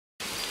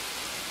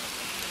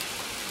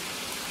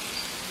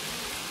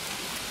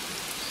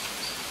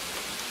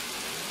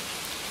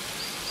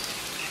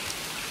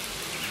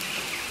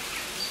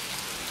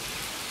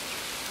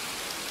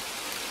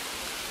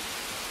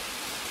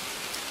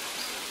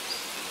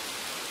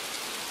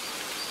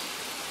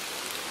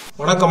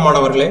வணக்கம்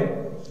மாணவர்களே.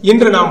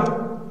 இன்று நாம்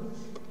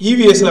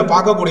EVSல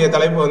பார்க்கக்கூடிய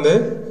தலைப்பு வந்து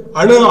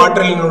அணு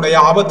ஆற்றலினுடைய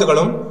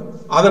ஆபத்துகளும்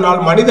அதனால்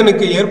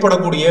மனிதனுக்கு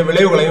ஏற்படக்கூடிய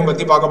விளைவுகளையும்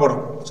பத்தி பார்க்க போறோம்.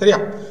 சரியா?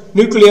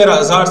 Nuclear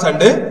hazards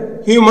and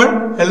human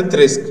health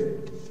risk.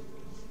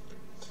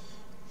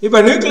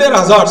 இப்போ நியூக்ளியர்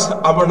ஹசார்ட்ஸ்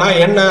அப்படின்னா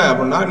என்ன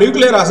அப்படின்னா,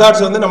 நியூக்ளியர்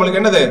ஹசார்ட்ஸ் வந்து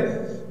நம்மளுக்கு என்னது,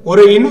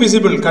 ஒரு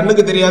இன்விசிபிள்,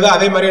 கண்ணுக்கு தெரியாத,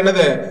 அதே மாதிரி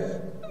என்னது,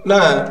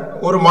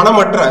 ஒரு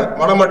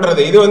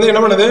மனமற்றது. இது வந்து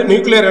என்ன பண்ணுது,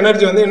 நியூக்ளியர்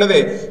எனர்ஜி வந்து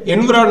என்னது,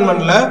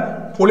 என்விரான்மெண்ட்ல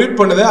பொல்யூட்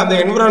பண்ணுது. அந்த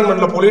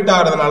என்விரான்மெண்ட்ல பொல்யூட்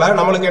ஆகிறதுனால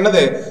நம்மளுக்கு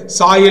என்னது,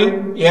 சாயில்,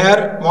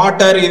 ஏர்,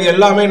 வாட்டர், இது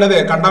எல்லாமே என்னது,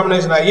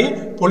 கண்டாமினேஷன் ஆகி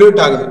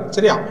பொல்யூட் ஆகுது.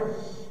 சரியா?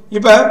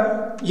 இப்ப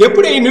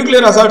எப்படி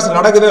நியூக்ளியர் ஹசார்ட்ஸ்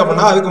நடக்குது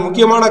அப்படின்னா, அதுக்கு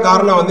முக்கியமான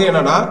காரணம் வந்து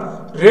என்னன்னா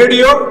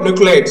ரேடியோ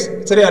நியூக்ளைட்ஸ்.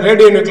 சரியா?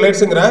 ரேடியோ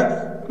நியூக்ளைட்ஸ்ங்கிற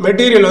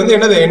மெட்டீரியல் வந்து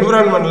என்னது,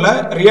 என்விரான்மெண்ட்ல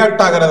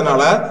ரியாக்ட்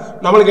ஆகிறதுனால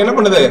நம்மளுக்கு என்ன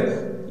பண்ணுது,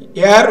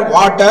 ஏர்,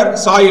 வாட்டர்,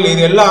 சாயில்,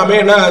 இது எல்லாமே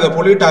என்ன, அது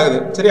பொல்யூட் ஆகுது.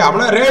 சரியா?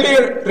 அப்படின்னா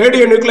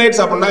ரேடியோ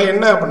நியூக்ளைட்ஸ் அப்படின்னா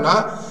என்ன அப்படின்னா,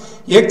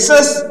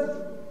 excess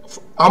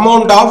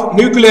amount of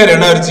nuclear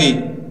energy.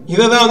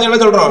 இதை தான் வந்து என்ன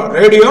சொல்றோம்,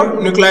 ரேடியோ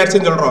நியூக்ளைட்ஸ்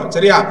சொல்றோம்.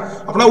 சரியா?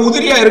 அப்படின்னா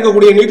உதிரியா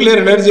இருக்கக்கூடிய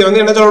நியூக்ளியர் எனர்ஜி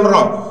வந்து என்ன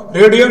சொல்றோம்,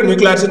 ரேடியோ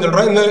நியூக்ளைட்ஸ்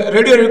சொல்றோம். இந்த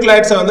ரேடியோ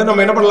நியூக்ளைட்ஸை வந்து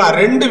நம்ம என்ன பண்ணலாம்,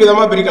 ரெண்டு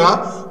விதமா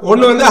பிரிக்கலாம்.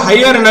 ஒன்று வந்து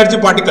ஹையர் எனர்ஜி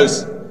பார்ட்டிகல்ஸ்,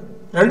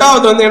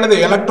 ரெண்டாவது வந்து என்னது,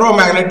 எலக்ட்ரோ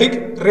மேக்னெட்டிக்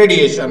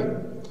ரேடியேஷன்.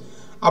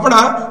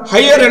 அப்படின்னா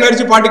ஹையர்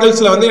எனர்ஜி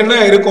பார்ட்டிகல்ஸ்ல வந்து என்ன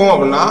இருக்கும்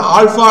அப்படின்னா,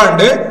 ஆல்பா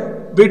அண்ட்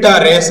பீட்டா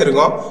ரேஸ்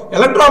இருக்கும்.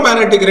 எலக்ட்ரோ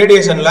மேக்னெட்டிக்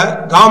ரேடியேஷன்ல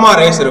காமா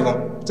ரேஸ் இருக்கும்.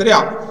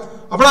 சரியா?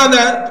 அப்படின்னா அந்த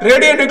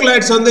ரேடியோ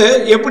நியூக்ளைட்ஸ் வந்து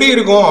எப்படி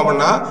இருக்கும்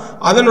அப்படின்னா,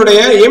 அதனுடைய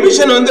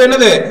எமிஷன் வந்து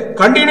என்னது,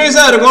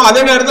 கண்டினியூஸா இருக்கும்.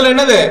 அதே நேரத்தில்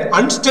என்னது,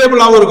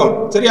 அன்ஸ்டேபிளாகவும் இருக்கும்.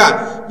 சரியா?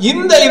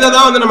 இந்த இதை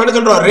தான் வந்து நம்ம என்ன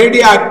சொல்றோம்,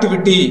 ரேடியோ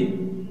ஆக்டிவிட்டி.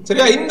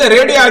 சரியா? இந்த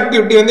ரேடியோ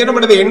ஆக்டிவிட்டி வந்து என்ன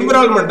பண்ணுது,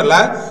 என்விரான்மெண்ட்ல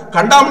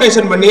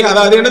கண்டாமினேஷன் பண்ணி,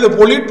 அதாவது என்னது,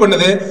 பொல்யூட்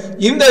பண்ணுது.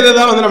 இந்த இதை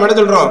தான் வந்து நம்ம என்ன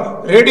சொல்றோம்,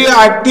 radio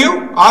active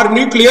R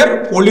nuclear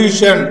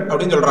pollution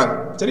அப்படின்னு சொல்றாங்க.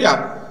 சரியா?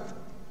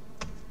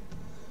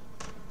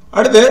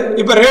 அடுத்து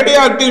இப்ப ரேடியோ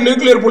ஆக்டிவ்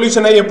நியூக்ளியர்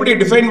பொல்யூஷனை எப்படி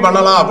டிஃபைன்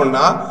பண்ணலாம்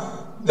அப்படின்னா,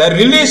 the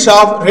release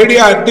of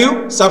radioactive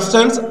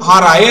substance or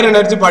higher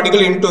energy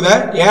particle into the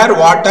air,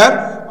 water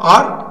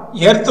or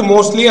earth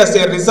mostly as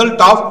a result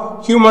of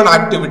human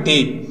activity.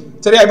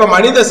 சரியா? இப்ப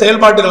மனித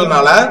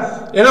செயல்பாடுகள்னால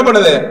என்ன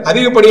பண்ணுது,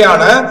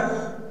 அதிகப்படியான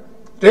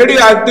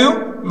ரேடியோ ஆக்டிவ்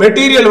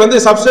மெட்டீரியல் வந்து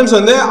சப்ஸ்டன்ஸ்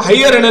வந்து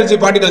ஹையர் எனர்ஜி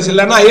பார்ட்டிகல்ஸ்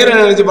இல்லைன்னா ஹையர்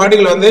எனர்ஜி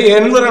பார்ட்டிகல் வந்து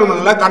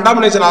என்விரான்மெண்ட்ல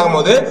கண்டாமினேஷன்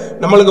ஆகும்போது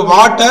நம்மளுக்கு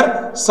வாட்டர்,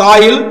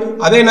 சாயில்,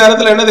 அதே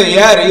நேரத்தில் என்னது,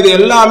 ஏர், இது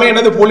எல்லாமே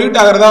என்னது, பொல்யூட்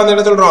ஆகிறதா வந்து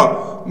என்ன சொல்றோம்,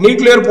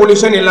 நியூக்ளியர்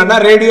பொல்யூஷன் இல்லைன்னா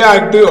ரேடியோ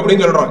ஆக்டிவ்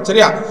அப்படின்னு சொல்றோம்.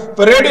 சரியா?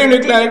 இப்ப ரேடியோ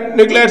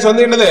நியூக்ளைட்ஸ்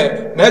வந்து என்னது,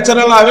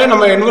 நேச்சுரலாவே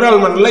நம்ம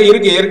என்விரான்மெண்ட்ல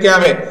இருக்கு,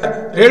 இயற்கையாவே.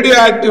 ரேடியோ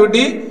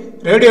ஆக்டிவிட்டி,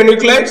 ரேடியோ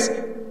நியூக்ளைட்ஸ்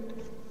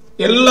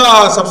எல்லா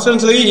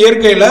சப்ஸ்டன்ஸ்லயும்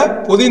இயற்கையில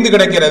பொதிந்து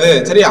கிடக்கிறது.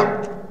 சரியா?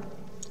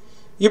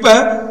 இப்ப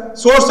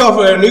சோர்ஸ் ஆஃப்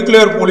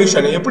நியூக்ளியர்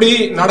பொல்யூஷன் எப்படி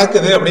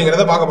நடக்குது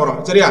அப்படிங்கறத பார்க்க போறோம்.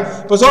 சரியா?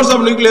 இப்ப சோர்ஸ்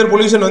ஆஃப் நியூக்ளியர்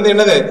பொல்யூஷன் வந்து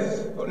என்னது,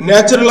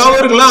 நேச்சுரலாவும்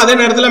இருக்கலாம், அதே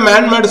நேரத்தில்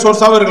மேன்மேட்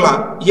சோர்ஸாவும் இருக்கலாம்,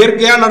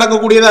 இயற்கையா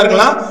நடக்கக்கூடியதா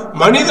இருக்கலாம்,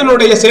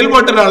 மனிதனுடைய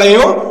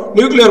செயல்பாட்டினாலையும்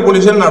நியூக்ளியர்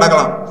பொல்யூஷன்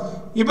நடக்கலாம்.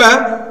 இப்ப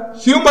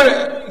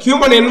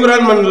ஹியூமன்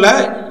என்விரான்மெண்ட்ல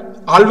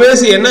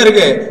ஆல்வேஸ் என்ன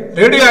இருக்கு,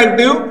 ரேடியோ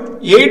ஆக்டிவ்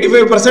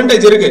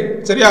 85% இருக்கு.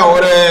 சரியா?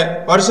 ஒரு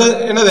வருஷம்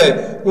என்னது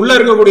உள்ள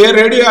இருக்கக்கூடிய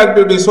ரேடியோ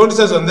ஆக்டிவிட்டி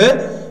சோர்சஸ் வந்து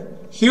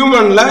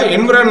ஹியூமன்ல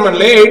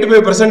என்விரான்மெண்ட்ல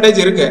 85%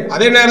 இருக்கு.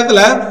 அதே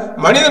நேரத்தில்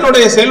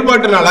மனிதனுடைய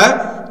செயல்பாட்டினால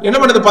என்ன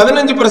பண்ணுது,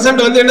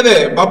 15% வந்து என்னது,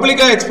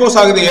 பப்ளிக்கா எக்ஸ்போஸ்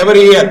ஆகுது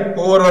எவரி இயர்,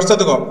 ஒவ்வொரு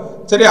வருஷத்துக்கும்.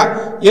 சரியா?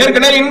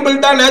 ஏற்கனவே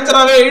இன்பில்ட்டா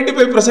நேச்சுரலாவே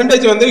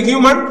 85% வந்து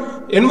ஹியூமன்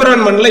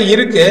என்விரான்மெண்ட்ல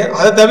இருக்கு.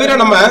 அதை தவிர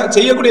நம்ம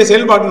செய்யக்கூடிய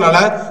செயல்பாட்டினால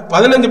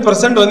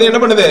 15% வந்து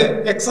என்ன பண்ணுது,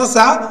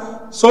 எக்ஸஸா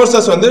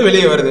சோர்சஸ் வந்து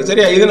வெளியே வருது.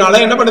 சரியா? இதனால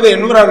என்ன பண்ணுது,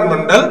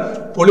 என்விரான்மெண்டல்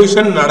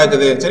பொல்யூஷன்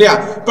நடக்குது. சரியா?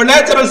 இப்ப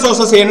நேச்சுரல்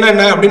சோர்சஸ்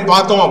என்னென்ன அப்படின்னு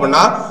பார்த்தோம்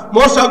அப்படின்னா,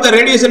 மோஸ்ட் ஆஃப் த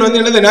ரேடியேஷன் வந்து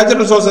என்னது,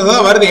 நேச்சுரல் சோர்சஸ்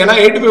தான் வருது. ஏன்னா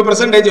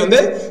 85% வந்து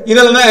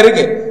இதில் தான்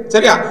இருக்கு.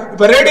 சரியா?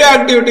 இப்ப ரேடியோ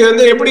ஆக்டிவிட்டி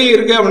வந்து எப்படி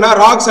இருக்கு அப்படின்னா,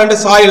 ராக்ஸ் அண்ட்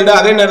சாயில்டு,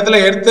 அதே நேரத்தில்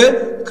எர்த்து,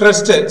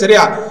 கிரஸ்ட்.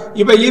 சரியா?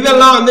 இப்ப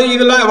இதெல்லாம் வந்து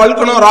இதெல்லாம்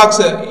வல்கனோ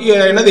ராக்ஸ்,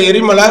 என்னது,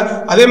 எரிமலை,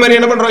 அதே மாதிரி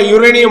என்ன பண்றோம்,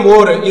 யுரேனியம்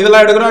ஓர்,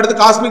 இதெல்லாம் எடுக்கிறோம்.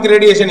 அடுத்து காஸ்மிக்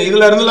ரேடியேஷன்,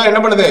 இதுல இருந்துலாம்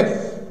என்ன பண்ணுது,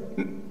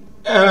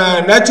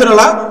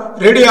 நேச்சுரலா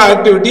ரேடியோ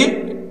ஆக்டிவிட்டி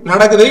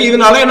நடக்குது.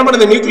 இதனால என்ன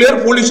பண்ணுது, நியூக்ளியர்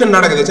பொல்யூஷன்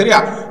நடக்குது. சரியா?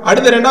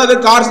 அடுத்து ரெண்டாவது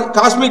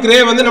காஸ்மிக் ரே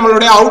வந்து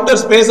நம்மளுடைய அவுட்டர்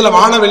ஸ்பேஸ்ல,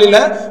 வான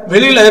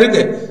வெளியில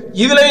இருக்கு.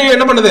 இதுலயும்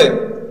என்ன பண்ணுது,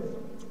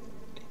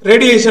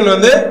 ரேடியேஷன்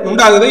வந்து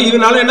உண்டாகுது.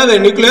 இதனால என்னது,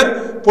 நியூக்ளியர்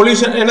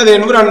பொல்யூஷன், என்னது,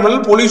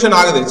 என்விரான்மெண்டல் பொல்யூஷன்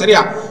ஆகுது.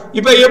 சரியா?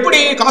 இப்ப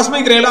எப்படி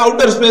காஸ்மிக் ரேல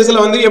அவுட்டர் ஸ்பேஸ்ல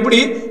வந்து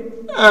எப்படி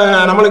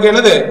நம்மளுக்கு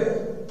என்னது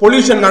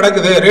பொல்யூஷன்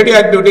நடக்குது, ரேடியோ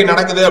ஆக்டிவிட்டி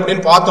நடக்குது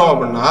அப்படின்னு பார்த்தோம்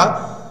அப்படின்னா,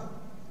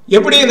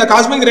 எப்படி இந்த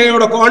காஸ்மிக்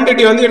ரேயோட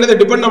குவான்டிட்டி வந்து என்னது,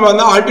 டிபெண்ட் நம்ம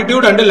வந்து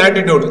ஆல்டிடியூட் அண்ட்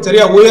லேட்டிடியூட்.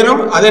 சரியா?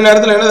 உயரம், அதே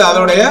நேரத்தில் என்னது,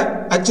 அதோடைய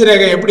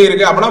அச்சுரேகை எப்படி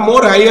இருக்கு அப்படின்னா,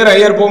 மோர்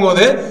ஹையர்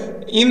போகும்போது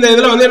இந்த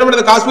இதுல வந்து என்ன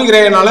பண்ணுது, காஸ்மிக்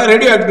ரேனால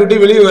ரேடியோ ஆக்டிவிட்டி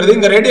வெளியே வருது.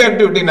 இந்த ரேடியோ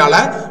ஆக்டிவிட்டினால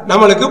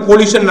நம்மளுக்கு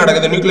பொல்யூஷன்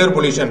நடக்குது, நியூக்ளியர்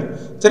பொல்யூஷன்.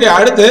 சரி?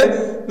 அடுத்து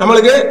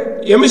நம்மளுக்கு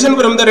emission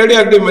from the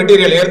radioactive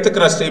material earth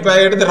crust. இப்போ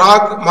எடுத்து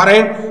ராக்,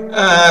 மரைன்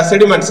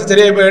செடிமெண்ட்ஸ்.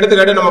 சரியா, இப்போ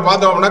எடுத்துக்காட்டு நம்ம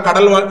பார்த்தோம் அப்படின்னா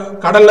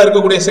கடல்ல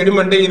இருக்கக்கூடிய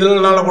செடிமெண்ட்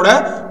இதனால கூட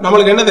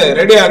நம்மளுக்கு என்னது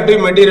ரேடியோஆக்டிவ்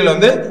மெட்டீரியல்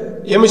வந்து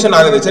எமிஷன்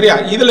ஆகுது. சரியா,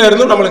 இதுல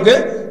இருந்தும் நம்மளுக்கு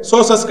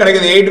சோர்சஸ்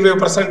கிடைக்குது.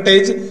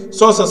 85%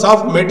 சோர்சஸ்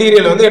ஆஃப்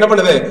மெட்டீரியல் வந்து என்ன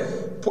பண்ணுது,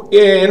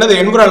 என்னது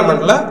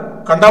என்விரான்மெண்ட்ல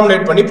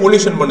கண்டாமினேட் பண்ணி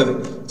பொல்யூஷன் பண்ணுது.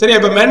 சரியா,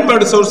 இப்போ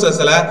மென்மேட்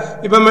சோர்சஸ்ல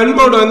இப்போ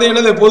மென்மேட் வந்து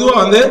என்னது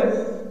பொதுவாக வந்து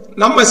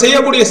நம்ம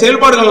செய்யக்கூடிய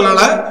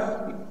செயல்பாடுகள்னால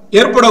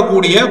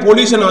ஏற்படக்கூடிய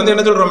பொல்யூஷன் வந்து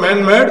என்ன சொல்றோம்,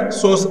 மேன்மேட்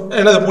சோர்ஸ்,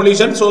 என்னது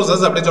பொல்யூஷன்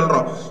சோர்சஸ் அப்படி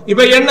சொல்றோம்.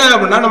 இப்போ என்ன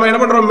அப்படின்னா நம்ம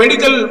என்ன பண்றோம்,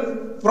 மெடிக்கல்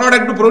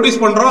ப்ராடக்ட் ப்ரொடியூஸ்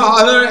பண்றோம்,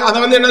 அதை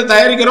வந்து என்ன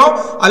தயாரிக்கிறோம்,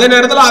 அதே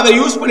நேரத்தில் அதை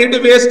யூஸ்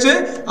பண்ணிட்டு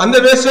அந்த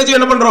வேஸ்டேஜ்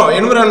என்ன பண்றோம்,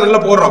 என்விரான்மெண்ட்ல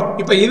போடுறோம்.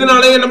 இப்போ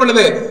இதனாலே என்ன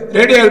பண்ணுது,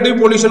 ரேடியோஆக்டிவ்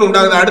பொல்யூஷன்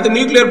உண்டாகுது. அடுத்து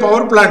நியூக்ளியர்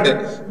பவர் பிளான்ட்.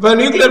 இப்போ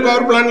நியூக்ளியர்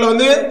பவர் பிளான்ட்ல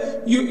வந்து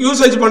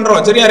யூசேஜ்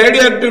பண்றோம். சரியா,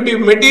 ரேடியோஆக்டிவிட்டி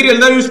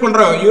மெட்டீரியல் தான் யூஸ்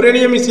பண்றோம்.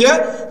 Uranium is a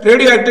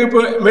radioactive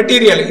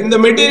material. இந்த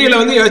மெட்டீரியலை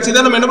வந்து வச்சு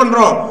தான் நம்ம என்ன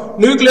பண்றோம்,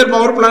 நியூக்ளியர்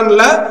பவர்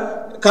பிளான்ட்ல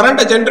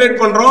கரண்ட்டை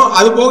ஜென்ரேட் பண்றோம்.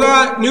 அது போக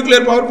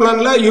நியூக்ளியர் பவர்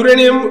பிளான்ட்ல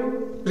யுரேனியம்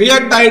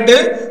ரியாக்ட் ஆயிட்டு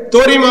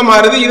தோரியமா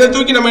மாறுது. இதை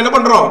தூக்கி நம்ம என்ன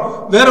பண்றோம்,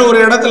 வேற ஒரு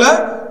இடத்துல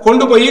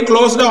கொண்டு போய்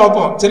க்ளோஸ்டா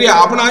வைப்போம். சரியா,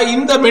 அப்பனா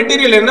இந்த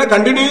மெட்டீரியல் என்ன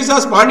கண்டினியூஸா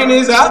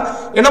ஸ்பான்டினியஸா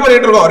என்ன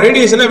பண்ணிட்டு இருக்கோம்,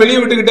 ரேடியேஷனை வெளியே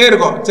விட்டுக்கிட்டே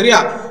இருக்கோம். சரியா,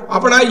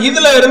 அப்பனா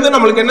இதுல இருந்து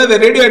நம்மளுக்கு என்னது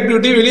ரேடியோ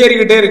ஆக்டிவிட்டி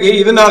வெளியேறிக்கிட்டே இருக்கு.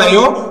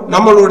 இதனாலையும்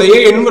நம்மளுடைய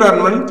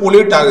என்விரான்மெண்ட்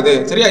பொல்யூட் ஆகுது.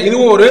 சரியா,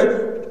 இதுவும் ஒரு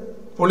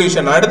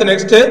பொல்யூஷன். அடுத்து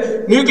next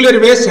nuclear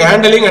waste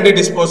handling and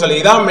disposal.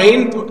 இதான்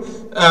மெயின்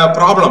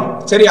ப்ராப்ளம்.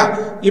 சரியா,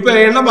 இப்போ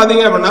என்ன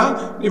பார்த்தீங்க அப்படின்னா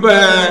இப்போ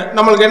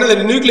நம்மளுக்கு என்னது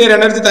நியூக்ளியர்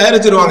எனர்ஜி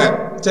தயாரிச்சிருவாங்க.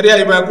 சரியா,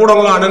 இப்போ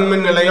கூடங்குளம்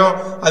அணுமின் நிலையம்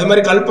அது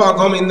மாதிரி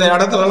கல்பாக்கம் இந்த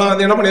இடத்துலலாம்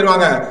வந்து என்ன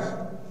பண்ணிடுவாங்க,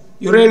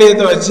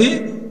 யுரேனியத்தை வச்சு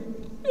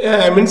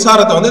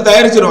மின்சாரத்தை வந்து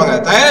தயாரிச்சிருவாங்க.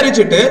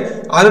 தயாரிச்சுட்டு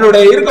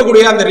அதனுடைய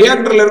இருக்கக்கூடிய அந்த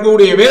ரியாக்டர்ல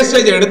இருக்கக்கூடிய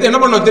வேஸ்டேஜை எடுத்து என்ன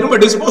பண்ணணும், திரும்ப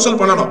டிஸ்போசல்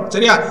பண்ணணும்.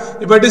 சரியா,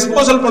 இப்போ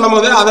டிஸ்போசல்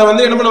பண்ணும்போது அதை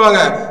வந்து என்ன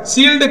பண்ணுவாங்க,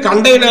 சீல்டு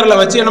கண்டெய்னர்ல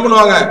வச்சு என்ன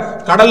பண்ணுவாங்க,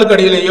 கடலுக்கு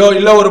அடியிலையோ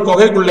இல்லை ஒரு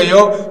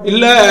குகைக்குள்ளேயோ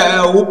இல்லை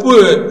உப்பு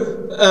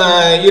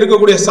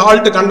இருக்கக்கூடிய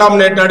சால்ட்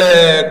கண்டாமினேட்டட்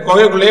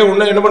குகைக்குள்ளேயே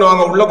என்ன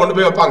பண்ணுவாங்க, உள்ள கொண்டு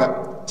போய் வைப்பாங்க.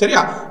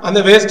 சரியா, அந்த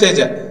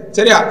வேஸ்டேஜை.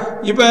 சரியா,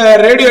 இப்போ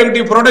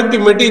ரேடியோஆக்டிவ்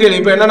ப்ரொடக்டிவ் மெட்டீரியல்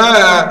இப்போ என்னன்னா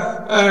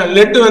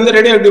லெட் வந்து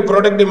ரேடியோஆக்டிவ்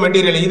ப்ரொடக்டிவ்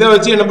மெட்டீரியல் இதை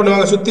வச்சு என்ன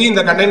பண்ணுவாங்க, சுற்றி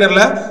இந்த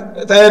கண்டெய்னர்ல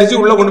தயாரித்து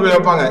உள்ள கொண்டு போய்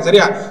வைப்பாங்க.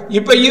 சரியா,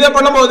 இப்போ இதை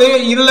பண்ணும்போது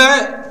இதில்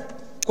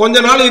கொஞ்ச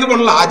நாள் இது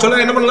பண்ணலாம்.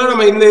 ஆக்சுவலாக என்ன பண்ணலாம்,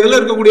 நம்ம இந்த இதில்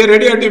இருக்கக்கூடிய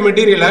ரேடியோஆக்டிவ்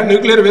மெட்டீரியலை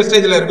நியூக்ளியர்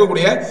வேஸ்டேஜில்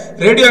இருக்கக்கூடிய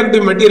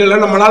ரேடியோஆக்டிவ் மெட்டீரியலை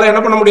நம்மளால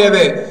என்ன பண்ண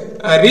முடியாது,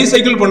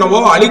 ரீசைக்கிள் பண்ணவோ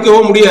அழிக்கவோ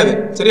முடியாது.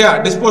 சரியா,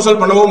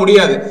 டிஸ்போசல் பண்ணவோ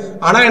முடியாது.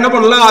 ஆனால் என்ன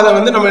பண்ணலாம், அதை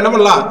வந்து நம்ம என்ன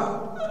பண்ணலாம்,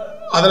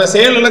 அதில்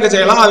செயல் இழக்க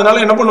செய்யலாம்.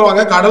 அதனால என்ன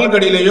பண்ணுவாங்க, கடல்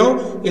கடியிலையோ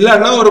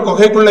இல்லைன்னா ஒரு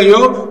குகைக்குள்ளேயோ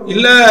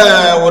இல்லை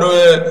ஒரு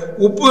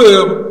உப்பு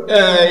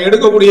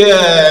எடுக்கக்கூடிய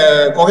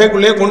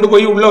குகைக்குள்ளேயே கொண்டு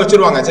போய் உள்ள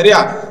வச்சிருவாங்க. சரியா,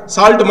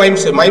 சால்ட்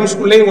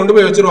மைம்ஸ்குள்ளேயும் கொண்டு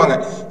போய் வச்சிருவாங்க.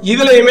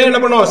 இதுலையுமே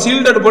என்ன பண்ணுவோம்,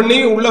 சீல்டட் பண்ணி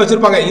உள்ள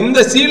வச்சிருப்பாங்க. இந்த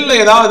சீல்ல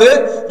ஏதாவது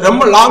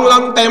ரொம்ப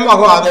லாங் டைம்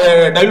ஆகும் அது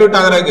டைல்யூட்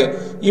ஆகிறதுக்கு.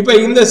 இப்போ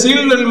இந்த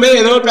சீல்டுமே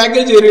ஏதோ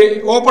பேக்கேஜ்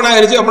ஓப்பன்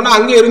ஆயிருச்சு அப்படின்னா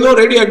அங்கே இருந்தும்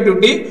ரேடியோ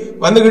ஆக்டிவிட்டி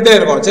வந்துகிட்டே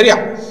இருக்கும். சரியா,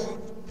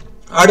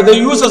 அடுத்து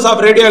uses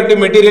of radio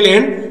active material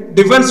in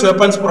defence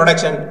weapons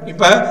production.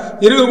 இப்போ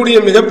இருக்கக்கூடிய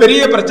மிகப்பெரிய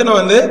பிரச்சனை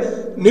வந்து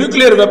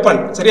நியூக்ளியர் வெப்பன்.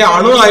 சரியா,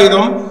 அணு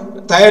ஆயுதம்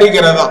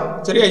தயாரிக்கிறதா.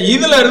 சரியா,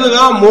 இதுல இருந்து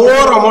தான்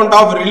மோர் அமௌண்ட்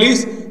ஆஃப்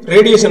ரிலீஸ்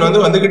ரேடியேஷன்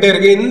வந்து வந்துகிட்டே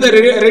இருக்கு. இந்த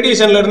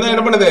ரேடியேஷன்ல இருந்தா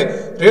என்ன பண்ணுது,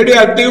 ரேடியோ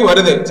ஆக்டிவ்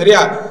வருது.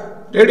 சரியா,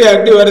 ரேடியோ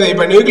ஆக்டிவ் வருது.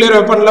 இப்போ நியூக்ளியர்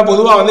வெப்பன்ல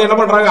பொதுவாக வந்து என்ன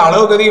பண்றாங்க,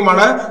 அளவுக்கு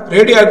அதிகமான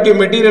ரேடியோ ஆக்டிவ்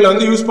மெட்டீரியல்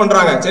வந்து யூஸ்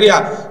பண்றாங்க. சரியா,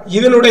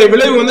 இதனுடைய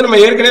விளைவு வந்து நம்ம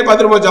ஏற்கனவே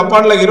பார்த்துருப்போம்.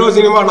 ஜப்பான்ல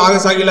ஹிரோஷிமா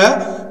நாகசாகில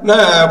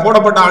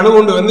போடப்பட்ட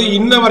அணுகுண்டு வந்து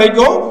இன்ன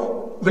வரைக்கும்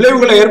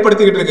விளைவுகளை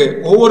ஏற்படுத்திக்கிட்டு இருக்கு.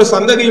 ஒவ்வொரு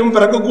சந்ததியும்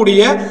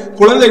பிறக்கக்கூடிய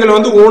குழந்தைகள்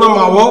வந்து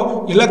ஊனமாவோ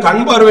இல்ல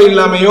கண் பார்வை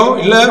இல்லாமையோ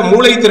இல்ல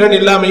மூளை திறன்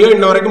இல்லாமையோ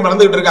இன்ன வரைக்கும்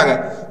பிறந்துகிட்டு இருக்காங்க.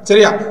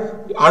 சரியா,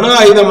 அணு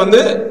ஆயுதம் வந்து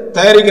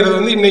தயாரிக்கிறது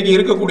வந்து இன்னைக்கு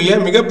இருக்கக்கூடிய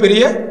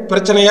மிகப்பெரிய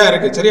பிரச்சனையா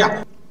இருக்கு. சரியா,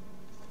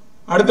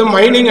 அடுத்து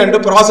mining and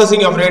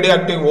processing of radio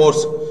active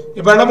ores.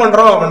 இப்போ என்ன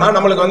பண்றோம் அப்படின்னா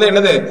நம்மளுக்கு வந்து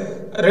என்னது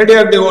ரேடியோ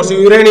ஆக்டிவ் ஓர்ஸ்,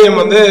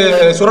 யுரேனியம் வந்து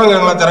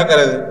சுரங்கங்களை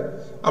திறக்கிறது.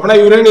 அப்படின்னா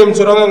யுரேனியம்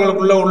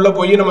சுரங்கங்களுக்குள்ள உள்ள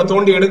போய் நம்ம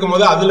தோண்டி எடுக்கும்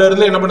போது அதுல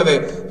இருந்து என்ன பண்ணுது,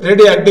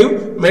 radio active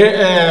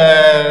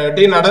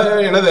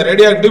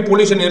radio active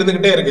pollution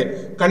இருந்துகிட்டே இருக்கு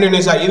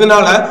கண்டினியூஸா.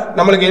 இதனால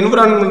நம்மளுக்கு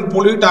என்விரான்மெண்ட்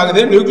பொல்யூட்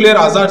ஆகுது,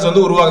 நியூக்ளியர் ஹசார்ட்ஸ்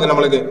வந்து உருவாகுது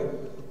நம்மளுக்கு.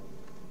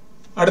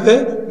 அடுத்து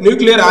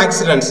நியூக்ளியர்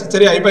ஆக்சிடென்ட்ஸ்.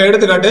 சரியா, இப்போ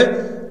எடுத்துக்காட்டு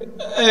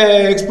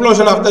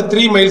explosion of the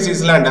 3 miles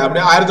island.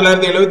 அப்படி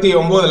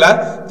 1979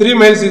 3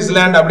 மைல்ஸ்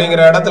இஸ்லாண்ட்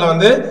அப்படிங்கிற இடத்துல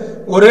வந்து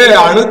ஒரு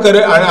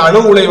அணு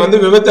உலை வந்து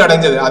விபத்து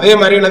அடைஞ்சது. அதே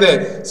மாதிரி என்னது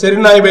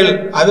செரினாய்பெல்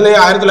அதுலயே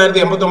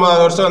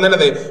 1989 வருஷம் வந்து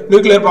என்னது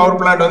நியூக்ளியர் பவர்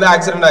பிளான்ட் வந்து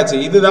ஆக்சிடென்ட் ஆச்சு.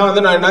 இதுதான்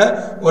வந்து நான் என்ன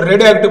ஒரு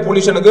ரேடியோ ஆக்டிவ்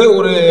பொல்யூஷனுக்கு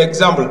ஒரு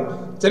எக்ஸாம்பிள்.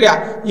 சரியா,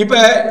 இப்ப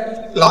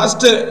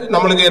லாஸ்ட்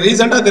நம்மளுக்கு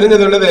ரீசெண்டா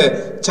தெரிஞ்சது என்னது,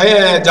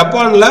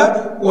 ஜப்பான்ல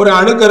ஒரு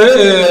அணுக்கரு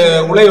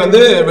உலை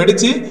வந்து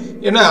வெடிச்சு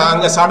என்ன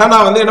அங்க சடனா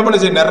வந்து என்ன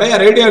பண்ணுச்சு, நிறைய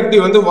ரேடியோ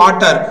ஆக்டிவ் வந்து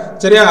வாட்டர்,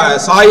 சரியா,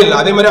 சாயில்,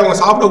 அதே மாதிரி அவங்க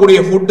சாப்பிடக்கூடிய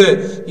ஃபுட்டு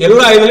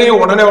எல்லா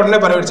இதுலயும் உடனே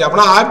பரவிடுச்சு.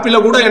 அப்படின்னா ஆப்பிள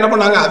கூட என்ன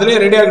பண்ணாங்க,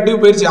 அதுலயே ரேடியோ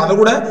ஆக்டிவ் போயிருச்சு, அதை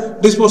கூட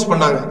டிஸ்போஸ்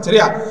பண்ணாங்க.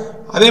 சரியா,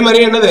 அதே மாதிரி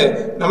என்னது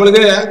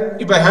நம்மளுக்கு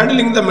இப்ப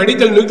handling the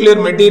medical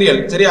nuclear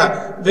material. சரியா,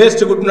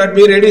 waste could not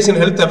be radiation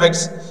health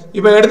effects.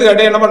 இப்போ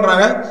எடுத்துக்காட்டு என்ன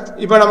பண்றாங்க,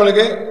 இப்போ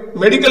நம்மளுக்கு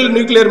மெடிக்கல்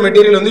நியூக்ளியர்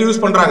மெட்டீரியல் வந்து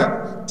யூஸ் பண்றாங்க.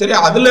 சரி,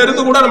 அதுல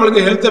இருந்து கூட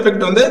நம்மளுக்கு ஹெல்த்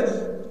எஃபெக்ட் வந்து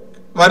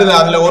வருது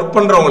அதுல ஒர்க்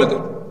பண்றவங்களுக்கு.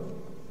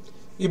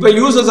 இப்போ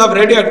uses of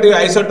radioactive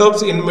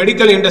isotopes in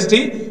medical industry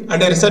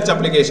and research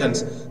applications.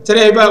 சரி,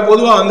 இப்போ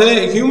பொதுவாக வந்து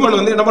ஹியூமன்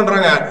வந்து என்ன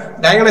பண்றாங்க,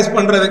 டயக்னைஸ்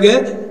பண்றதுக்கு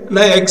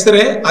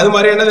எக்ஸ்ரே அது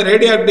மாதிரி என்னது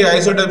ரேடியோஆக்டிவ்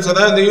ஐசோடோப்ஸ்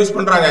தான் வந்து யூஸ்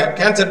பண்றாங்க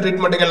கேன்சர்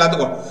ட்ரீட்மெண்ட்டுக்கு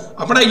எல்லாத்துக்கும்.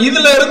 அப்படின்னா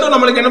இதுல இருந்தும்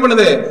நம்மளுக்கு என்ன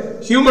பண்ணுது,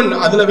 ஹியூமன்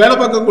அதுல வேலை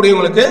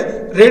பார்க்கக்கூடியவங்களுக்கு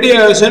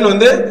ரேடியேஷன்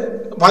வந்து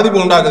பாதிப்பு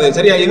உண்டாகுது.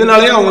 சரியா,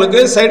 இதனாலேயே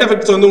அவங்களுக்கு சைட்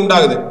எஃபெக்ட்ஸ் வந்து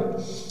உண்டாகுது.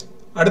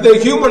 அடுத்து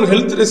ஹியூமன்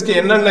ஹெல்த் ரிஸ்க்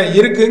என்னென்ன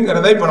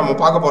இருக்குங்கிறத இப்போ நம்ம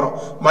பார்க்க போறோம்.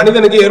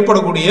 மனிதனுக்கு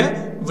ஏற்படக்கூடிய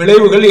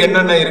விளைவுகள்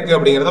என்னென்ன இருக்கு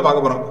அப்படிங்கிறத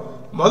பார்க்க போறோம்.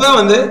 முதல்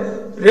வந்து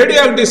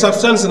ரேடியோஆக்டிவ்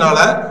சப்ஸ்டன்ஸ்னால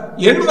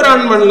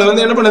என்விரான்மெண்ட்ல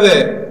வந்து என்ன பண்ணுது,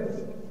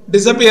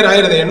 டிசப்பியர்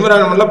ஆயிருது,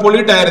 என்விரான்மெண்ட்ல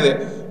பொல்யூட் ஆயிருது.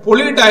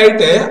 பொல்யூட்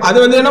ஆயிட்டு அது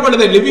வந்து என்ன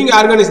பண்ணுது, லிவிங்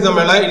ஆர்கானிசம்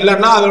மேல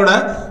இல்லைன்னா அதோட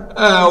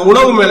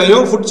உணவு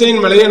மேலையும் ஃபுட் செயின்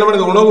மேலையும் என்ன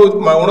பண்ணுது,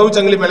 உணவு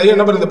சங்கிலி மேலையும்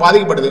என்ன பண்ணுது,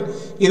 பாதிக்கப்படுது.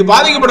 இது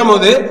பாதிக்கப்படும்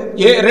போது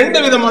ரெண்டு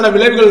விதமான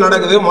விளைவுகள்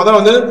நடக்குது. முதல்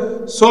வந்து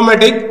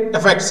சோமேட்டிக்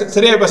எஃபெக்ட்ஸ்.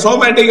 சரியா, இப்ப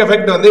சோமேட்டிக்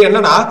எஃபெக்ட் வந்து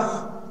என்னன்னா,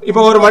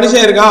 இப்போ ஒரு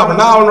மனுஷன் இருக்கான்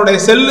அப்படின்னா அவனுடைய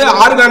செல்லு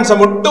ஆர்கான்ஸை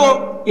மட்டும்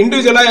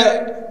இண்டிவிஜுவலா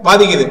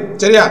பாதிக்குது.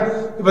 சரியா,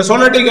 இப்ப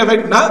சோமேட்டிக்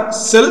எஃபெக்ட்னா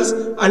செல்ஸ்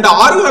அண்ட்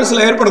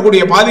ஆர்கான்ஸ்ல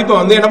ஏற்படக்கூடிய பாதிப்பை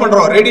வந்து என்ன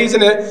பண்றோம்,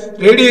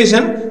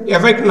 ரேடியேஷன்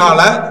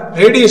எஃபெக்ட்னால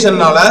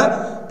ரேடியேஷன்னால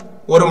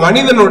ஒரு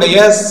மனிதனுடைய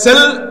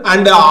செல்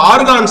அண்ட்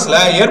ஆர்கான்ஸ்ல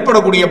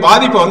ஏற்படக்கூடிய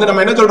பாதிப்பை வந்து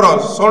நம்ம என்ன சொல்றோம்,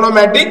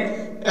 சோனோமேட்டிக்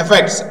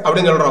எஃபெக்ட்ஸ்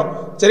அப்படின்னு சொல்றோம்.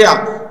 சரியா,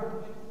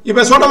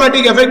 இப்ப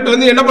சோனோமேட்டிக் எஃபெக்ட்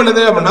வந்து என்ன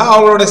பண்ணுது அப்படின்னா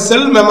அவங்களோட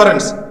செல்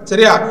மெமரன்ஸ்.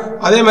 சரியா,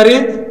 அதே மாதிரி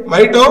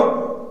மைட்டோ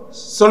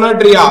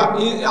சொனட்ரியா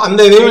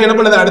அந்த இதையும் என்ன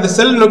பண்ணுது, அடுத்து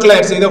செல்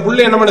நியூக்ளியர்ஸ் இதை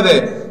ஃபுல்லி என்ன பண்ணுது,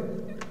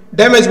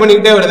 டேமேஜ்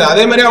பண்ணிக்கிட்டே வருது.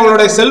 அதே மாதிரி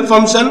அவங்களுடைய செல்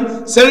ஃபங்க்ஷன்,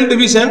 செல்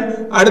டிவிஷன்,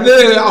 அடுத்து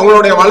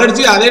அவங்களுடைய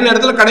வளர்ச்சி, அதே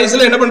நேரத்தில்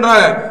கடைசியில் என்ன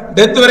பண்றாங்க,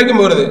 டெத்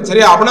வரைக்கும் போறது.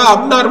 சரியா, அப்படின்னா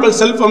அப்நார்மல்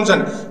செல்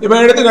ஃபங்க்ஷன். இப்போ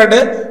எடுத்துக்காட்டு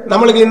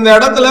நம்மளுக்கு இந்த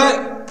இடத்துல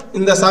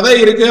இந்த சதை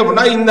இருக்கு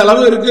அப்படின்னா இந்த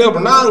அளவு இருக்கு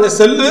அப்படின்னா அங்க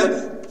செல்லு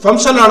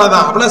ஃபங்க்ஷன்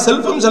ஆனதான். அப்படின்னா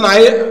செல் ஃபங்க்ஷன்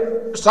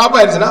ஸ்டாப்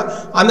ஆயிடுச்சுன்னா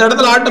அந்த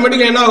இடத்துல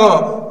ஆட்டோமேட்டிக்கா என்ன ஆகும்,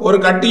 ஒரு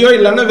கட்டியோ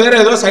இல்லைன்னா வேற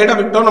ஏதோ சைட்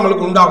எஃபெக்டோ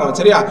நம்மளுக்கு உண்டாகும்.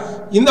 சரியா,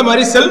 இந்த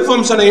மாதிரி செல்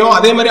ஃபங்க்ஷனையும்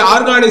அதே மாதிரி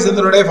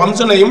ஆர்கானிசத்தினுடைய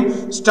ஃபங்க்ஷனையும்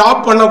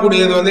ஸ்டாப்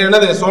பண்ணக்கூடியது வந்து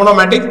என்னது,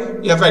 சோனோமேட்டிக்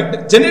எஃபெக்ட்.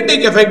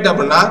 ஜெனட்டிக் எஃபெக்ட்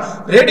அப்படின்னா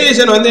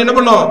ரேடியேஷன் வந்து என்ன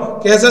பண்ணும்,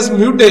 கேசஸ்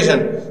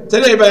மியூட்டேஷன்.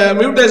 சரி, இப்ப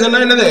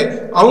மியூட்டேஷன்னா என்னது,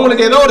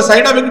 அவங்களுக்கு ஏதோ ஒரு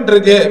சைட் எஃபெக்ட்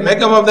இருக்கு,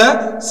 மேக்கப் ஆஃப் த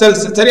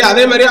செல்ஸ். சரி,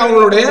 அதே மாதிரி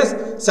அவங்களுடைய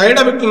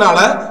சைட் எஃபெக்ட்னால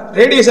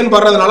ரேடியேஷன்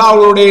படுறதுனால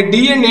அவங்களுடைய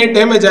டிஎன்ஏ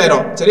டேமேஜ்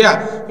ஆயிரும். சரியா,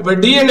 இப்ப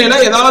டிஎன்ஏல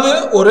ஏதாவது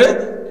ஒரு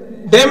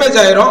டேமேஜ்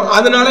ஆயிரும்.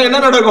 அதனால என்ன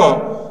நடக்கும்,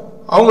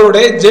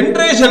 அவங்களுடைய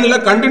ஜென்ரேஷன்ல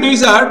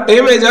கண்டினியூஸா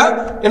டேமேஜா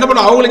என்ன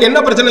பண்ணும், அவங்களுக்கு என்ன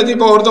பிரச்சனை,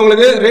 இப்போ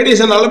ஒருத்தவங்களுக்கு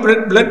ரேடியேஷனால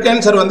பிளட்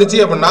கேன்சர் வந்துச்சு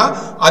அப்படின்னா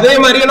அதே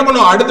மாதிரி என்ன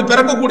பண்ணும், அடுத்து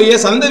பிறக்கக்கூடிய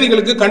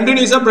சந்ததிகளுக்கு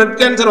கண்டினியூஸா பிளட்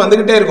கேன்சர்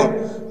வந்துகிட்டே இருக்கும்.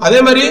 அதே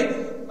மாதிரி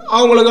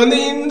அவங்களுக்கு வந்து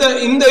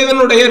இந்த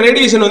இதனுடைய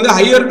ரேடியேஷன் வந்து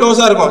ஹையர்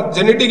டோஸா இருக்கும்.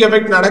 ஜெனட்டிக்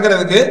எஃபெக்ட்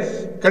நடக்கிறதுக்கு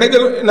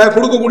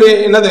கொடுக்கக்கூடிய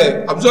என்னது,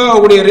 அப்சர்வ்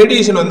ஆகக்கூடிய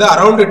ரேடியேஷன் வந்து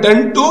அரௌண்ட்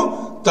 10 to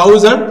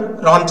 1000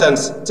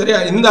 ரான்சன்ஸ். சரியா,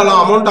 இந்த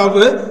அமௌண்ட் ஆஃப்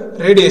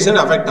ரேடியேஷன்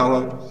அஃபெக்ட்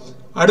ஆகும்.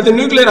 அடுத்து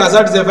nuclear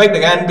hazards effect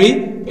can be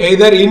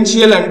either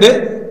initial and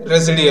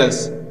ரெசிடியல்ஸ்.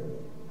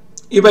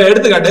 இப்போ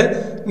எடுத்துக்காட்டு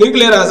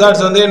நியூக்ளியர்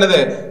ஹசார்ட்ஸ் வந்து என்னது,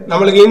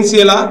 நம்மளுக்கு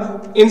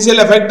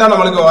இனிஷியல் எஃபெக்டா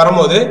நம்மளுக்கு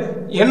வரும்போது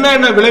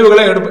என்னென்ன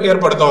விளைவுகளை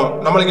ஏற்படுத்தும்,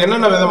 நம்மளுக்கு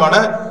என்னென்ன விதமான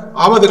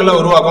ஆபத்துக்களை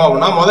உருவாக்கும்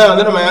அப்படின்னா, முதல்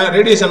வந்து நம்ம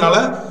ரேடியேஷனால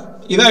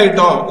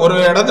இதாயிட்டோம், ஒரு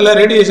இடத்துல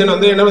ரேடியேஷன்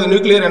வந்து என்ன,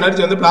 நியூக்ளியர்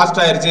எனர்ஜி வந்து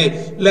பிளாஸ்ட் ஆயிருச்சு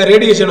இல்ல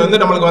ரேடியேஷன் வந்து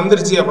நம்மளுக்கு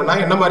வந்துருச்சு அப்படின்னா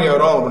என்ன மாதிரி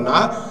வரும் அப்படின்னா,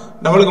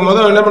 நம்மளுக்கு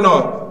முதல் என்ன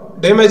பண்ணும்,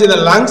 damage the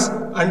lungs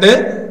and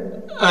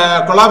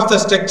collapse the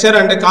structure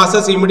and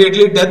causes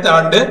immediately death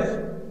and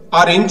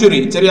or injury.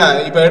 சரியா,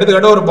 இப்போ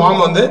எடுத்துக்கிட்ட ஒரு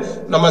பாம் வந்து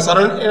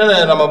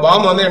நம்ம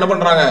பாம் வந்து என்ன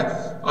பண்றாங்க,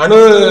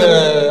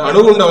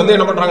 அணுகுண்டை வந்து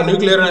என்ன பண்றாங்க,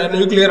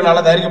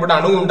 நியூக்ளியர்னால தயாரிக்கப்பட்ட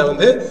அணுகுண்டை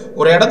வந்து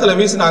ஒரு இடத்துல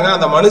வீசினாங்க.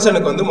 அந்த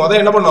மனுஷனுக்கு வந்து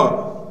முதல் என்ன பண்ணும்,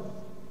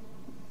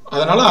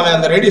 அதனால அவன்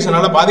அந்த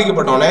ரேடியேஷனால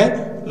பாதிக்கப்பட்டவனே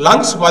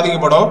லங்ஸ்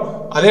பாதிக்கப்படும்.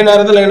 அதே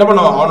நேரத்தில் என்ன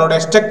பண்ணும், அவனோட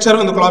ஸ்ட்ரக்சர்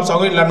வந்து கொலாப்ஸ்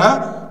ஆகும், இல்லைன்னா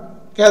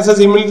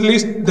கேசஸ் இமிடியட்லி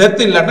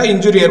டெத் இல்லாட்டா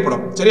இன்ஜுரி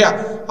ஏற்படும். சரியா,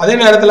 அதே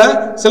நேரத்தில்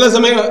சில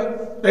சமயம்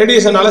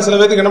ரேடியேஷனால சில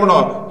பேருக்கு என்ன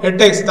பண்ணும்,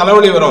 ஹெட்ஏக்ஸ்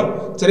தலைவலி வரும்.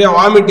 சரியா,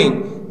 வாமிட்டிங்.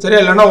 சரியா,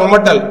 இல்லைன்னா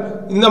ஒமட்டல்,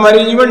 இந்த மாதிரி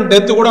ஈவன்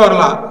டெத் கூட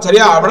வரலாம்.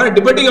 சரியா, அப்படின்னா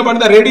depending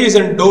upon the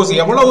radiation dose,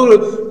 எவ்வளவு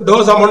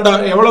டோஸ் அமௌண்ட்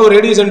எவ்வளவு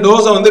ரேடியேஷன்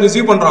டோஸை வந்து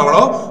ரிசீவ்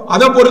பண்றாங்களோ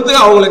அதை பொறுத்து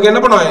அவங்களுக்கு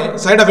என்ன பண்ணும்,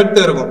 சைட்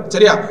எஃபெக்ட் இருக்கும்.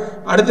 சரியா,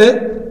 அடுத்து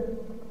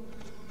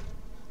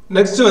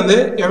நெக்ஸ்ட் வந்து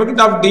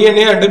effect of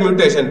DNA and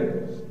mutation.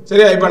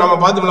 சரியா, இப்போ நம்ம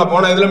பார்த்தோம்ல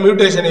போன இதில்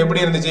மியூட்டேஷன்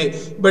எப்படி இருந்துச்சு.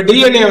 இப்போ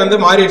டிஎன்ஏ வந்து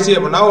மாறிடுச்சு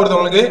அப்படின்னா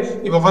ஒருத்தவங்களுக்கு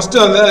இப்போ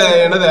ஃபர்ஸ்ட் வந்து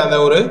என்னது, அந்த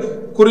ஒரு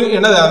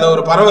அந்த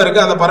ஒரு பறவை இருக்கு,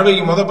 அந்த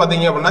பறவைக்கு முதல்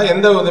பார்த்தீங்க அப்படின்னா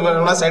எந்த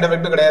விதமான சைட்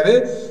எஃபெக்டும் கிடையாது,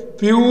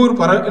 பியூர்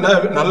பறவை,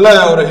 நல்ல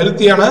ஒரு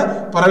ஹெல்த்தியான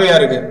பறவையா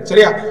இருக்கு.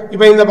 சரியா,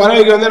 இப்போ இந்த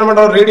பறவைக்கு வந்து என்ன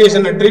பண்றோம்,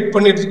 ரேடியேஷன்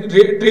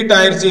ட்ரீட்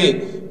ஆயிடுச்சு,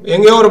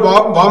 எங்கேயோ ஒரு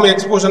பாம்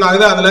எக்ஸ்போஷன்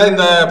ஆகுது, அதுல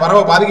இந்த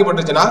பறவை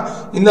பாதிக்கப்பட்டுச்சுன்னா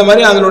இந்த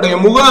மாதிரி அதனுடைய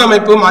முக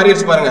அமைப்பு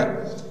மாறிடுச்சு பாருங்க,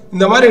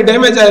 இந்த மாதிரி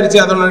டேமேஜ் ஆயிருச்சு,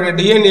 அதனுடைய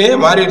டிஎன்ஏ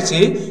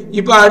மாறிடுச்சு.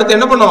 இப்போ அடுத்து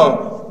என்ன பண்ணும்,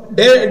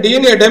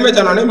 டிஎன்ஏ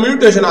டேமேஜ் ஆனோடனே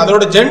மியூட்டேஷன்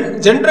அதோட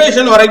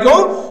ஜென்ரேஷன்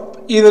வரைக்கும்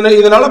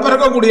இதனால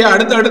பிறக்கக்கூடிய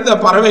அடுத்த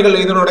பறவைகள்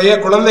இதனுடைய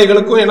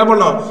குழந்தைகளுக்கும் என்ன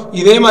பண்ணும்,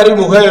 இதே மாதிரி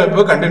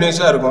முகமைப்பு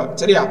கண்டினியூஸா இருக்கும்.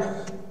 சரியா?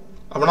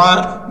 அப்படின்னா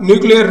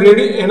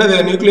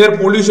நியூக்ளியர்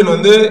பொல்யூஷன்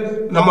வந்து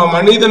நம்ம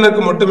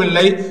மனிதனுக்கு மட்டும்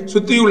இல்லை,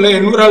 சுற்றியுள்ள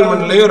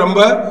என்விரான்மெண்ட்லையும்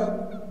ரொம்ப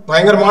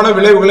பயங்கரமான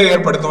விளைவுகளை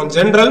ஏற்படுத்தும்.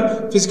 ஜென்ரல்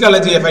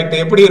பிசிக்காலஜி எஃபெக்ட்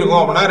எப்படி இருக்கும்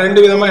அப்படின்னா, ரெண்டு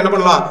விதமா என்ன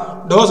பண்ணலாம்,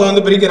 டோஸை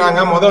வந்து பிரிக்கிறாங்க.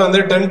 முதல் வந்து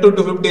 10 to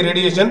 250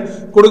 ரேடியேஷன்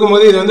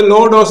கொடுக்கும்போது இது வந்து லோ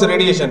டோஸ்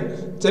ரேடியேஷன்.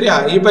 சரியா?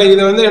 இப்போ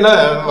இது வந்து என்ன,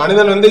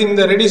 மனிதன் வந்து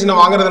இந்த ரேடியேஷனை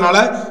வாங்குறதுனால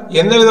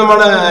எந்த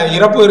விதமான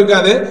இறப்பு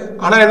இருக்காது.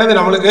 ஆனால் என்னது,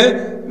 நம்மளுக்கு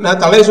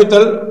தலை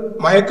சுத்தல்,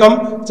 மயக்கம்,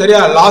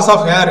 சரியா, லாஸ்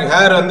ஆஃப்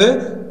ஹேர் வந்து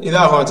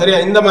இதாகும். சரியா?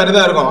 இந்த மாதிரி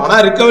தான் இருக்கும்.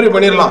 ஆனால் ரிகவரி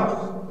பண்ணிடலாம்,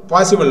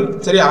 பாசிபிள்.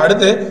 சரியா?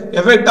 அடுத்து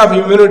எஃபெக்ட் ஆஃப்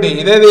இம்யூனிட்டி.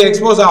 இதே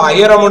expose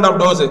higher amount of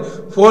dose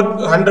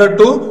 400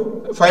 to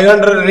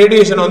 500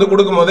 radiation வந்து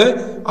கொடுக்கும்போது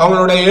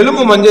அவங்களுடைய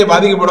எலும்பு மஞ்சை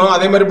பாதிக்கப்படும்.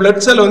 அதே மாதிரி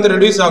பிளட் செல் வந்து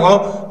ரெடியூஸ் ஆகும்.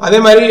 அதே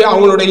மாதிரி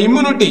அவங்களுடைய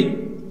இம்யூனிட்டி,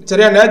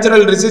 சரியா,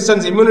 நேச்சுரல்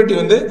ரெசிஸ்டன்ஸ் இம்யூனிட்டி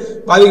வந்து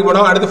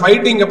பாதிக்கப்படும். அடுத்து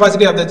fighting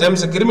capacity of the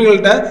gems,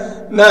 கிருமிகள்கிட்ட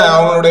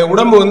அவங்களுடைய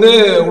உடம்பு வந்து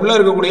உள்ள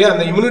இருக்கக்கூடிய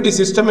அந்த இம்யூனிட்டி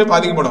சிஸ்டமே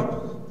பாதிக்கப்படும்.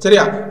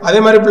 சரியா? அதே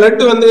மாதிரி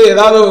பிளட் வந்து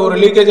ஏதாவது ஒரு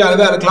லீக்கேஜ்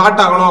ஆகுது, அது கிளாட்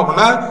ஆகணும்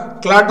அப்படின்னா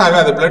கிளாட்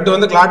ஆகாது, பிளட்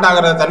வந்து கிளாட்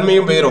ஆகிற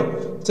தன்மையும் போயிடும்.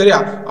 சரியா?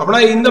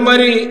 அப்படின்னா இந்த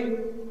மாதிரி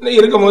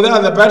இருக்கும்போது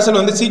அந்த பர்சன்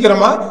வந்து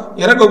சீக்கிரமா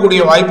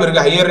இறக்கக்கூடிய வாய்ப்பு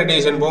இருக்கு, ஹையர்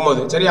ரேடியேஷன்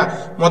போகும்போது. சரியா?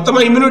 மொத்தமா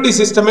இம்யூனிட்டி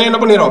சிஸ்டமே என்ன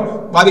பண்ணிடும்,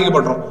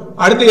 பாதிக்கப்பட்டுரும்.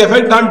 அடுத்து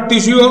effect on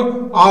tissue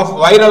of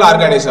viral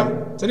organism.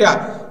 சரியா?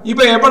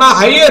 இப்போ எப்பனா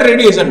ஹையர்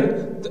ரேடியேஷன்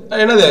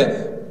என்னது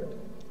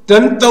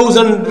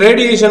 10,000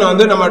 ரேடியேஷன்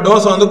வந்து நம்ம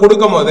டோஸ் வந்து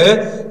கொடுக்கும் போது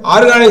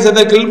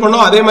ஆர்கானிசத்தை கில்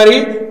பண்ணும். அதே மாதிரி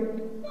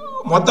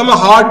மொத்தமா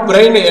ஹார்ட்,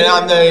 பிரெயின்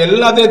அந்த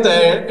எல்லாத்தையும்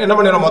என்ன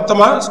பண்ணிடும்,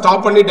 மொத்தமா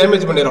ஸ்டாப் பண்ணி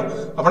டேமேஜ் பண்ணிடும்.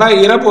 அப்படின்னா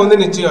இறப்பு வந்து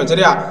நிச்சயம்.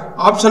 சரியா?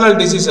 Optional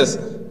diseases.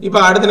 இப்போ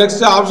அடுத்து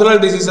நெக்ஸ்ட் ஆப்ஷனல்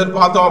டிசீசஸ்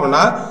பார்த்தோம்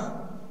அப்படின்னா,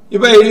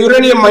 இப்போ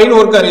யுரேனியம் மைன்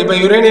ஒர்க்கர், இப்போ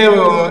யுரேனியம்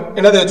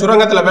என்னது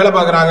சுரங்கத்தில் வேலை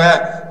பார்க்குறாங்க.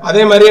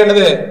 அதே மாதிரி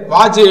என்னது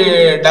வாட்ச்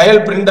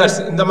டயல் பிரிண்டர்ஸ்,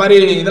 இந்த மாதிரி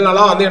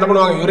இதெல்லாம் வந்து என்ன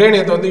பண்ணுவாங்க,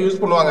 யுரேனியத்தை வந்து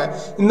யூஸ் பண்ணுவாங்க.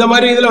 இந்த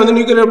மாதிரி இதில் வந்து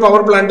நியூக்ளியர்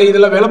பவர் பிளான்ட்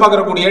இதில் வேலை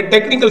பார்க்கக்கூடிய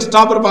டெக்னிக்கல்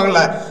ஸ்டாஃப்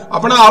இருப்பாங்கல்ல,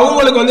 அப்படின்னா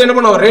அவங்களுக்கு வந்து என்ன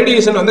பண்ணுவாங்க,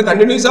 ரேடியேஷன் வந்து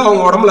கண்டினியூஸாக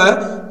அவங்க உடம்புல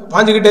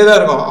பாஞ்சுக்கிட்டே தான்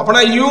இருக்கும்.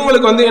 அப்படின்னா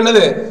இவங்களுக்கு வந்து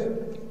என்னது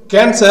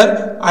கேன்சர்.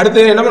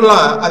 அடுத்து என்ன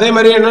பண்ணலாம், அதே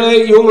மாதிரி என்ன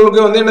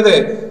இவங்களுக்கு வந்து என்னது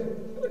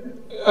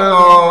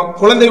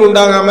குழந்தை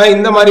உண்டாகாம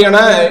இந்த மாதிரியான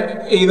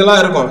இதெல்லாம்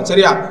இருக்கும்.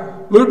 சரியா?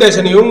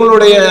 மியூட்டேஷன்,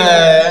 இவங்களுடைய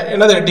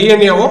என்னது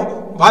டிஎன்ஏவும்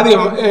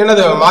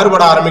என்னது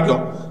மாறுபட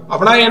ஆரம்பிக்கும்.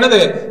 அப்படின்னா என்னது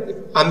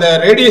அந்த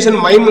ரேடியேஷன்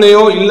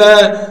மைம்லையோ இல்லை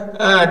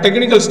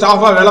டெக்னிக்கல்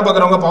ஸ்டாஃபாக வேலை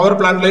பார்க்குறவங்க பவர்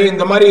பிளான்ட்லையோ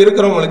இந்த மாதிரி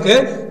இருக்கிறவங்களுக்கு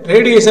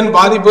ரேடியேஷன்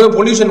பாதிப்பு,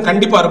 பொல்யூஷன்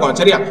கண்டிப்பாக இருக்கும்.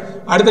 சரியா?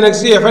 அடுத்து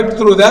next effect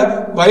through the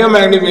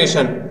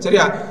biomagnification.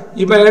 சரியா?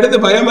 இப்போ எடுத்து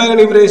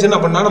பயோமேக்னிஃபிகேஷன்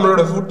அப்படின்னா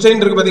நம்மளோட ஃபுட்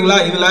செயின் இருக்கு பார்த்தீங்களா,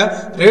 இதில்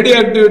ரேடியோ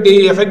ஆக்டிவிட்டி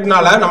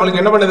எஃபெக்ட்னால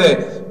நம்மளுக்கு என்ன பண்ணுது,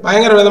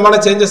 பயங்கர விதமான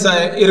சேஞ்சஸ்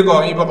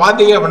இருக்கும். இப்போ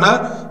பார்த்தீங்க அப்படின்னா,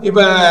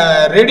 இப்போ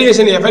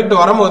ரேடியேஷன் எஃபெக்ட்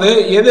வரும்போது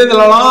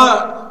எதுலலாம்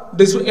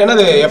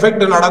என்னது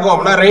எஃபெக்ட் நடக்கும்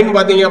அப்படின்னா, ரெயின்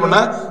பார்த்தீங்க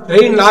அப்படின்னா,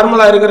 ரெயின்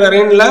நார்மலாக இருக்கிற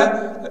ரெயினில்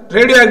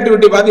ரேடியோ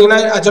ஆக்டிவிட்டி பார்த்தீங்கன்னா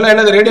ஆக்சுவலாக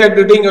என்னது ரேடியோ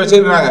ஆக்டிவிட்டி இங்கே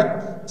வச்சிருக்காங்க.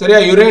 சரியா?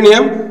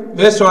 யுரேனியம்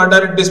வேஸ்ட்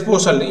வாட்டர்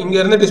டிஸ்போசல், இங்க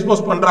இருந்து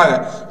டிஸ்போஸ் பண்றாங்க.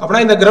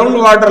 அப்படின்னா இந்த கிரவுண்ட்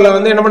வாட்டர்ல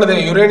வந்து என்ன பண்ணுது,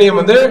 யுரேனியம்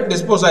வந்து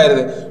டிஸ்போஸ்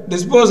ஆயிருது.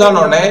 டிஸ்போஸ்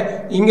ஆனோடனே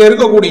இங்க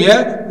இருக்கக்கூடிய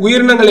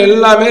உயிரினங்கள்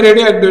எல்லாமே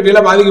ரேடியோ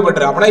ஆக்டிவிட்டியில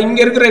பாதிக்கப்பட்டு, அப்படின்னா இங்க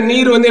இருக்கிற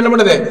நீர் வந்து என்ன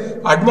பண்ணுது,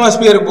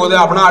 அட்மாஸ்பியருக்கு போகுது.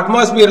 அப்படின்னா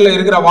அட்மாஸ்பியர்ல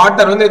இருக்கிற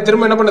வாட்டர் வந்து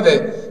திரும்ப என்ன பண்ணுது,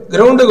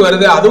 கிரவுண்டுக்கு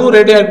வருது, அதுவும்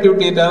ரேடியோ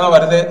ஆக்டிவிட்டி தான்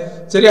வருது.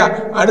 சரியா?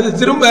 அடுத்து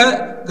திரும்ப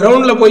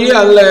கிரவுண்ட்ல போய்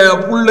அதுல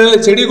புல்லு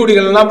செடி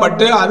கொடிகள் எல்லாம்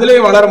பட்டு அதுலயே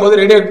வளரும் போது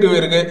ரேடியோ ஆக்டிவ்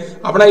இருக்கு.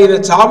 அப்படின்னா இதை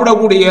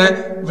சாப்பிடக்கூடிய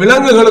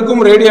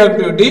விலங்குகளுக்கும் ரேடியோ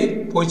ஆக்டிவிட்டி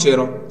போய்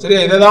சேரும்.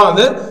 சரியா? இதை தான்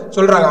வந்து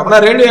சொல்றாங்க. அப்படின்னா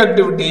ரேடியோ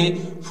ஆக்டிவிட்டி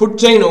ஃபுட்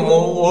செயின்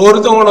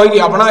ஒருத்தவங்க நோக்கி,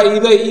 அப்படின்னா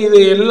இது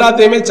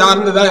எல்லாத்தையுமே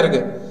சார்ந்துதான்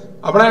இருக்கு.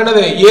 அப்படின்னா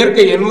என்னது,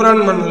 இயற்கை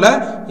என்விரான்மெண்ட்ல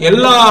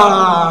எல்லா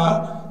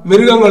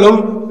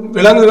மிருகங்களும்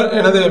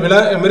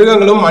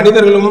மிருகங்களும்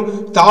மனிதர்களும்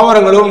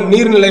தாவரங்களும்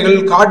நீர்நிலைகள்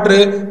காற்று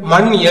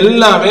மண்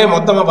எல்லாமே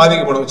மொத்தமா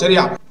பாதிக்கப்படும்.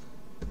 சரியா?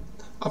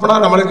 அப்படின்னா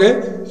நம்மளுக்கு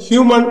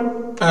ஹியூமன்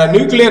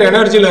நியூக்ளியர்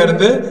எனர்ஜில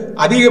இருந்து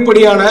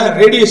அதிகப்படியான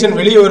ரேடியேஷன்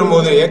வெளியே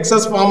வரும்போது,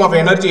 excess form of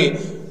energy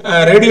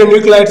radio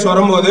நியூக்ளைட்ஸ்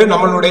வரும்போது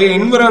நம்மளுடைய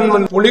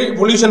என்விரான்மெண்ட்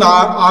பொல்யூஷன்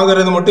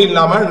ஆகிறது மட்டும்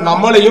இல்லாம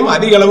நம்மளையும்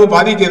அதிக அளவு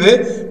பாதிக்குது.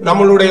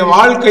 நம்மளுடைய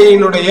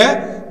வாழ்க்கையினுடைய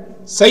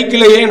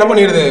சைக்கிளையே என்ன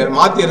பண்ணிடுது,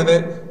 மாத்திடுது.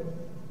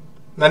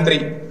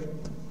 நன்றி.